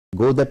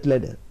go that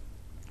ladder.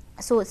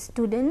 So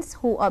students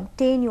who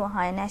obtain your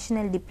higher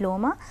national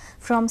diploma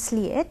from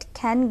SLIET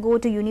can go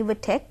to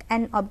Univatech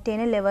and obtain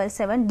a level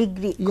 7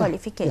 degree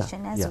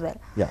qualification as well.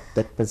 Yeah,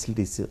 that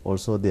facility is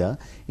also there.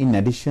 In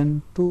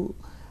addition to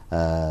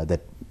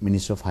that,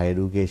 Ministry of Higher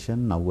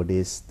Education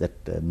nowadays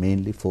that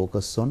mainly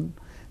focus on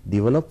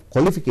develop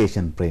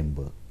qualification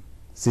framework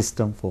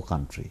system for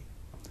country.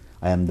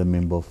 I am the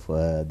member of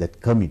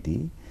that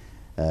committee.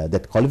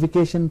 That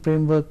qualification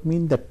framework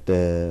means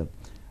that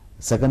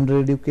secondary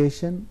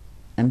education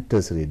and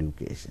tertiary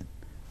education,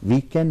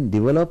 we can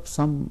develop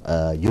some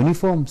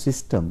uniform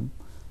system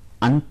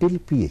until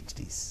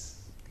PhDs.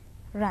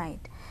 Right.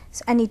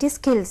 So, and it is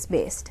skills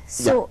based.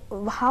 So,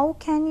 how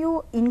can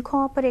you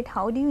incorporate,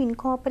 how do you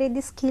incorporate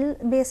the skill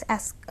based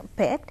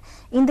aspect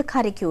in the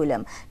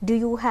curriculum? Do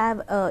you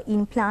have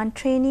in-plant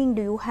training?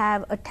 Do you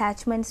have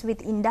attachments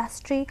with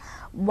industry?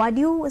 What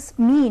do you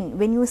mean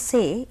when you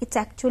say it's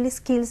actually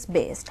skills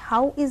based?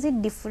 How is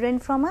it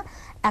different from a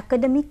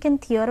academic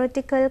and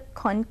theoretical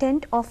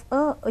content of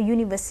a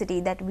university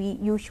that we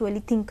usually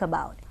think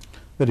about?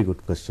 Very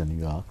good question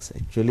you ask.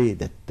 Actually,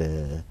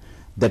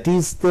 that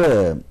is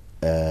the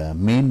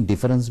main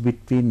difference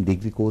between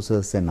degree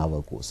courses and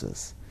our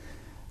courses.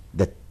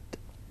 That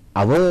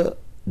our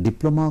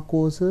diploma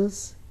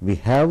courses, we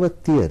have a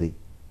theory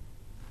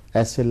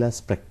as well as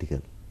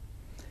practical.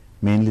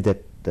 Mainly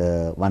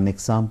that one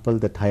example,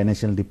 that higher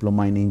national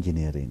diploma in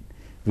engineering,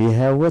 we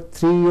have a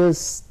 3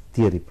 years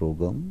theory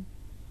program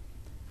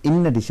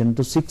in addition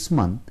to 6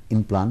 month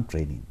in-plant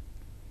training.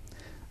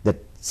 That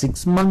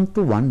 6 months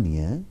to 1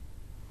 year,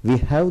 we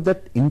have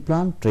that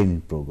in-plant training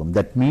program.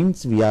 That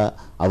means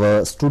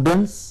our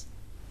students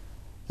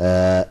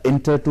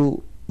enter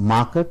to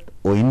market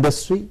or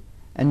industry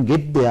and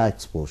get their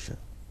exposure.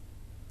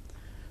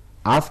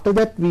 After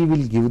that, we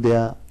will give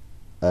their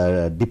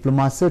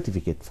diploma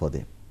certificate for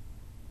them.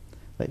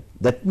 Right?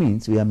 That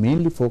means we are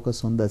mainly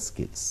focused on the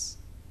skills.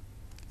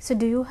 So,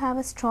 do you have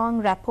a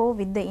strong rapport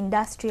with the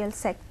industrial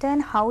sector,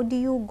 and how do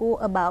you go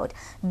about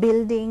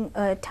building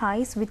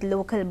ties with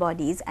local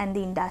bodies and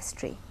the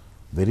industry?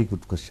 Very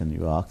good question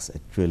you ask.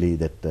 Actually,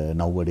 that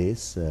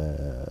nowadays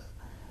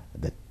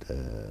that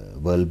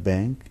World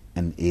Bank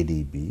and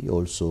ADB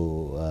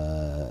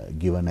also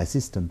give an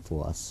assistance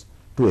for us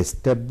to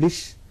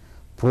establish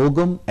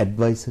program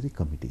advisory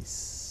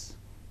committees.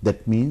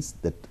 That means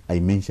that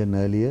I mentioned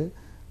earlier,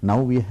 now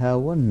we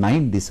have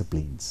 9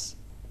 disciplines,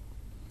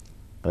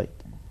 right?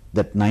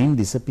 That 9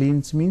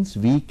 disciplines means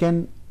we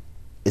can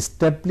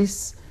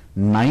establish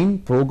 9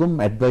 program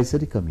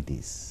advisory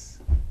committees.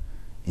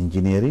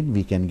 Engineering,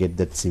 we can get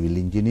that civil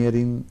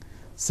engineering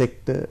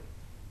sector,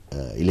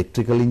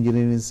 electrical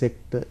engineering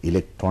sector,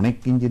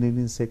 electronic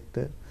engineering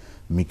sector,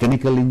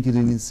 mechanical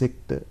engineering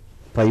sector,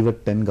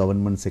 private and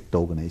government sector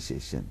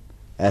organization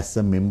as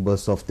the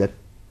members of that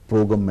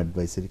program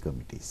advisory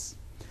committees.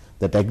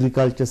 That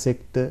agriculture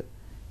sector,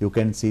 you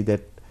can see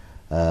that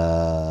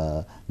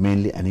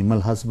mainly animal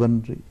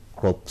husbandry,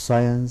 crop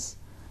science,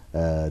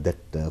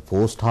 that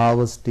post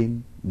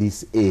harvesting,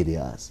 these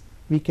areas.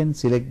 We can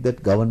select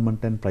that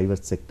government and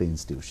private sector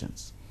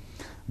institutions.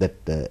 That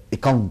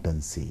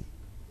accountancy,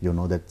 you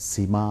know, that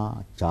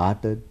CIMA,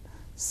 Chartered,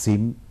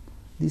 SIM,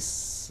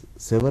 these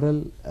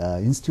several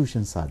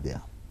institutions are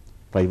there.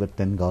 Private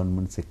and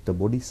government sector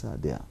bodies are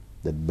there.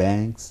 That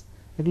banks,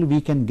 actually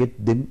we can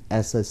get them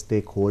as a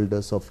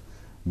stakeholders of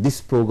this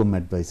program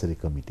advisory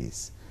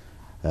committees.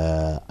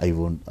 I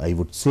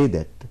would say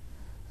that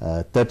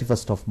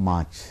 31st of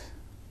March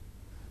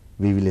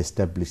we will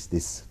establish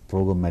this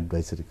program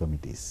advisory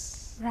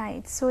committees.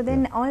 Right. So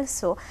then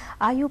also,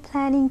 are you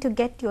planning to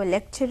get your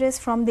lecturers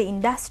from the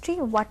industry?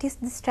 What is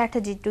the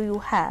strategy do you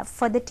have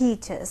for the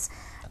teachers?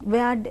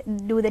 Where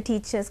do the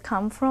teachers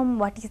come from?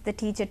 What is the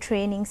teacher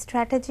training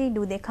strategy?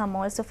 Do they come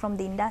also from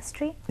the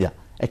industry? Yeah,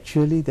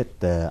 actually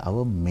that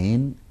our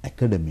main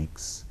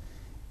academics,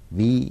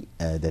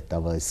 that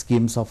our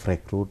schemes of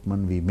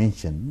recruitment, we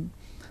mentioned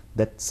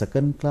that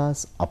second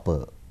class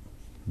upper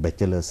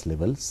bachelor's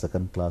level,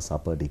 second class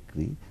upper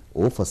degree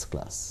or first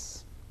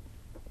class.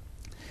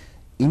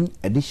 In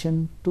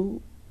addition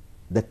to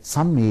that,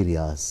 some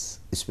areas,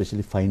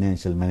 especially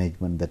financial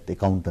management, that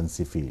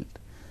accountancy field,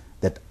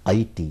 that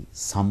IT,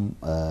 some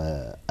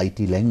IT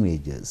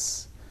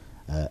languages,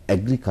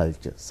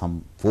 agriculture,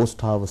 some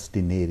post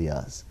harvesting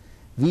areas,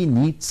 we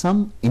need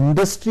some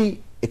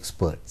industry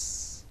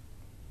experts.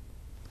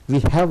 We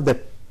have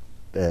that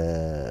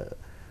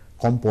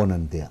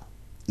component there.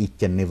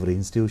 Each and every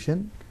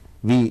institution,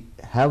 we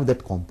have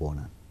that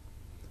component,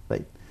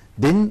 right?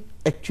 Then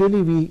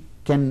actually we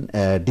can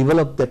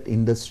develop that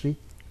industry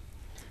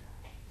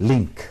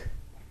link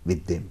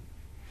with them,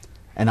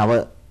 and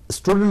our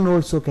student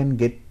also can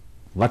get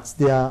what's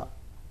their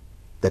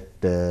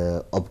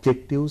that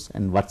objectives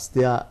and what's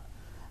their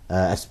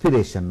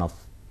aspiration of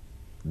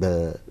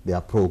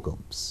their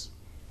programs.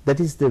 That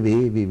is the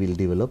way we will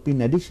develop.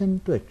 In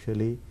addition to,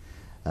 actually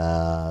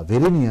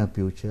very near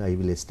future, I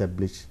will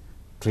establish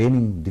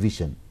training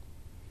division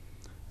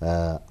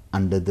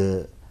under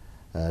the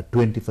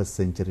 21st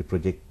century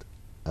project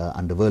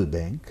under World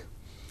Bank.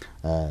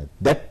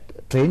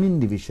 That training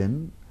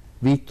division,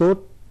 we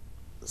thought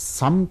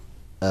some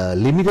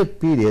limited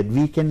period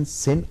we can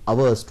send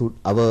our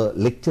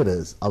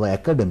lecturers, our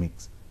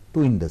academics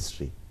to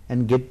industry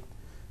and get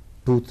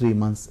 2-3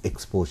 months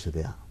exposure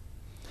there.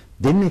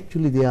 Then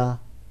actually they are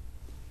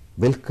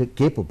well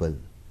capable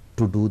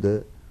to do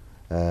the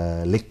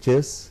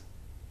lectures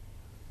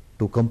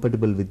to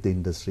compatible with the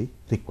industry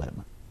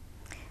requirement.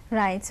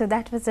 Right, so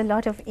that was a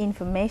lot of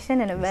information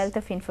and a wealth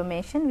of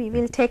information. We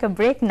will take a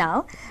break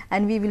now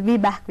and we will be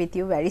back with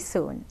you very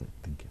soon.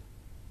 Thank you.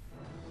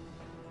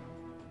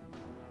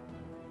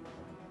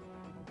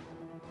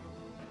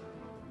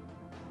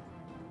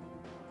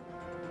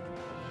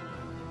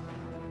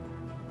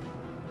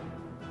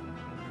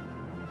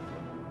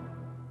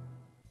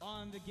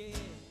 On the gate,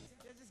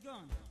 they're just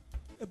gone.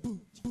 A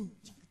boom, boom,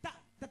 da,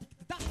 da, da,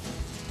 da.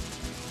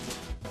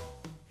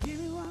 Give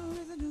me one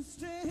reason to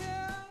stay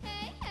here.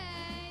 Hey,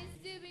 hey,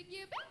 stupid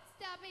Cupid,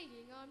 stop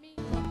beating on me.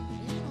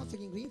 Ain't no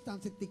taking green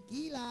thumbs and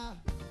tequila.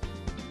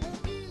 I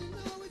really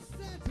know it's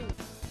settled.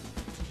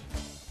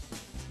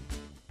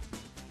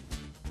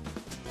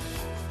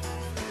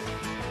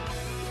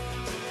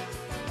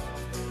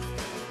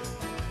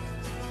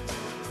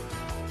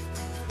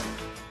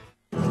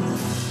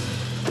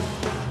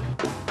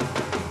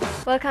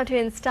 Welcome to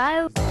In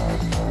Style.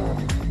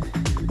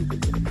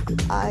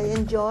 I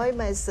enjoy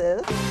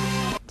myself.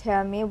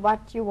 Tell me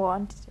what you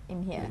want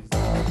in here.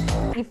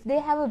 If they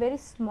have a very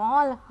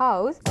small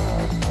house,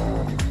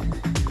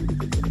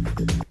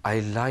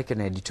 I like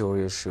an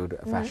editorial shoot,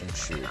 a fashion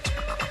shoot.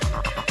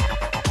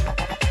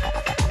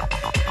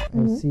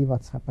 And see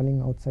what's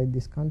happening outside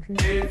this country.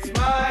 It's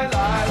my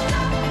life.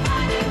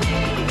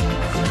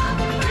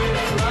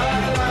 It's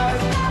my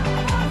life.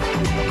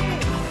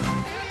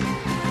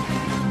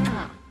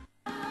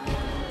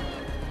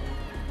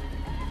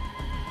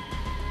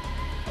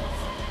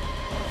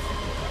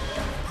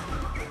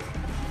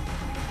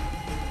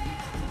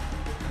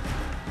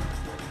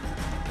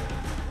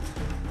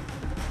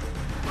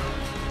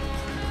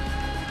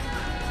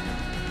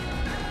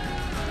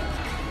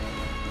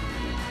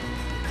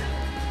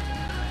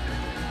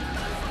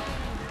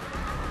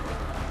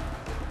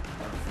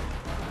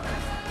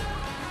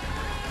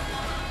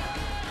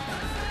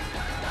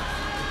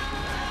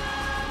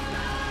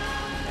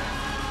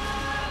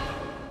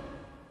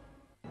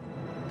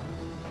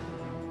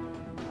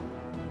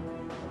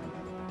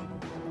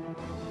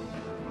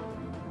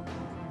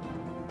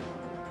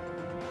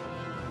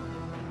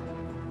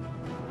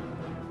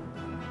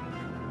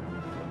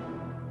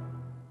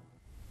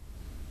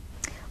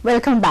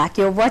 Welcome back.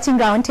 You're watching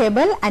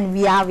Roundtable and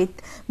we are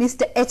with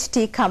Mr.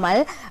 H.T.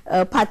 Kamal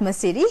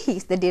Pathmasiri. He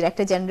is the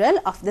Director General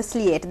of the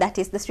SLIET, that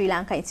is the Sri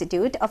Lanka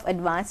Institute of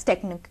Advanced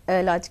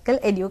Technological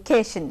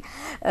Education.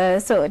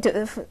 So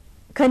to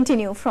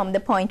continue from the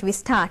point we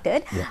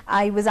started,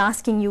 I was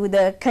asking you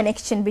the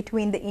connection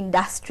between the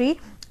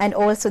industry and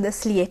also the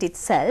SLIET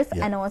itself,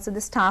 and also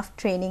the staff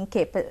training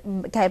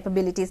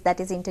capabilities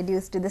that is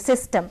introduced to the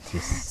system.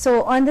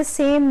 So on the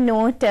same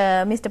note,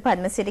 Mr.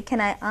 Pathmasiri,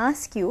 can I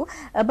ask you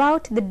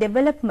about the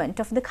development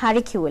of the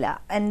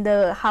curricula and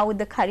how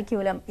the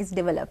curriculum is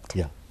developed?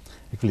 Yeah,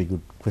 actually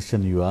good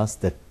question you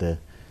asked. That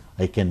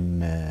I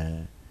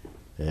can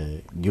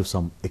give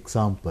some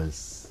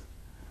examples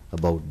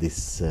about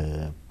this.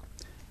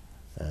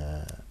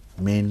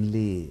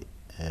 Mainly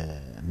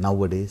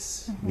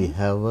nowadays we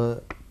have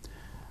a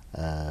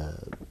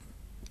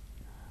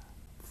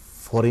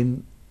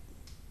foreign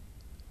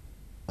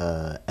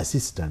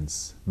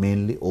assistance,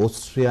 mainly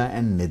Austria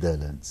and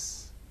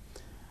Netherlands.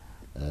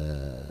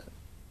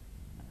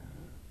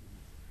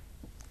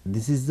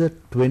 This is the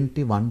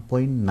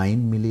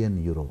 21.9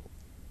 million euro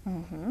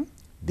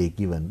they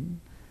given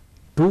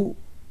to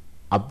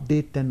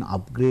update and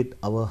upgrade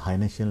our high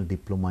national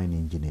diploma in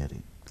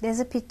engineering. There's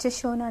a picture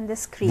shown on the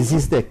screen. This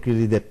is the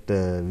actually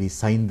that we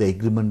signed the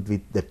agreement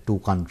with the two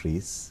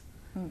countries,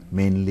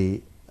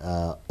 mainly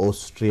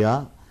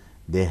Austria.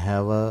 They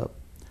have a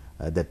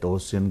that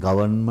Austrian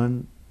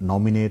government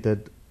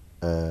nominated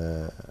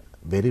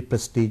very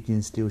prestigious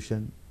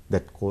institution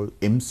that called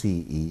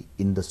MCE,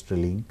 Industry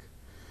Link,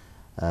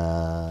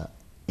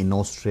 in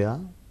Austria.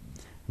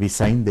 We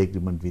signed the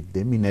agreement with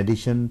them. In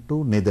addition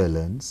to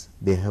Netherlands,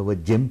 they have a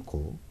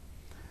GEMCO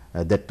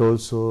that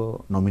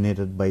also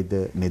nominated by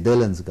the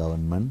Netherlands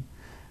government.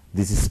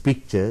 This is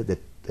picture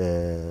that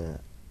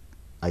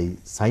I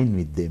signed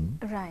with them.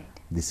 Right.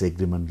 This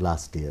agreement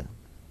last year.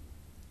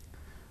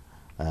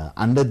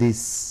 Under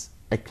this,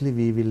 actually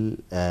we will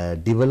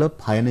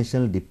develop higher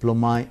national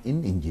diploma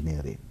in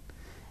engineering,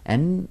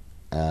 and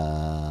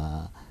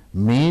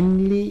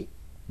mainly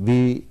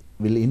we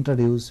will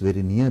introduce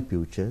very near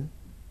future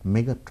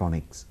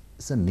mechatronics.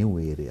 It's a new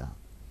area.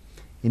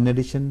 In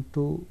addition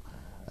to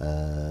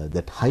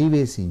that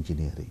highways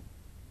engineering,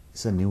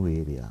 it's a new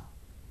area.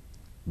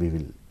 We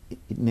will,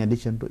 in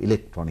addition to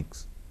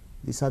electronics,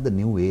 these are the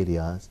new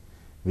areas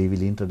we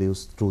will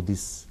introduce through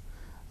this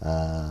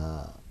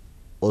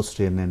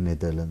Austrian and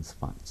Netherlands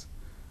funds.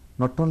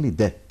 Not only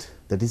that,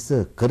 that is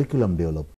the curriculum development.